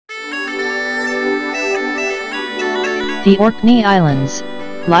The Orkney Islands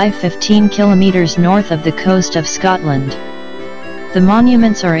lie 15 kilometers north of the coast of Scotland. The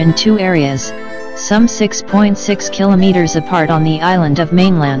monuments are in two areas, some 6.6 kilometers apart on the island of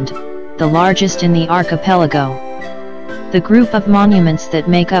mainland, the largest in the archipelago. The group of monuments that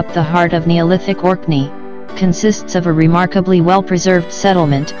make up the heart of Neolithic Orkney consists of a remarkably well-preserved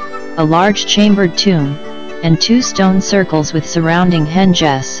settlement, a large chambered tomb, and two stone circles with surrounding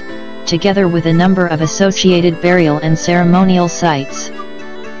henges, together with a number of associated burial and ceremonial sites.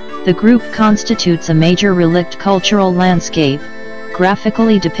 The group constitutes a major relict cultural landscape,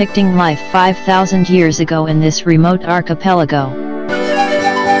 graphically depicting life 5,000 years ago in this remote archipelago.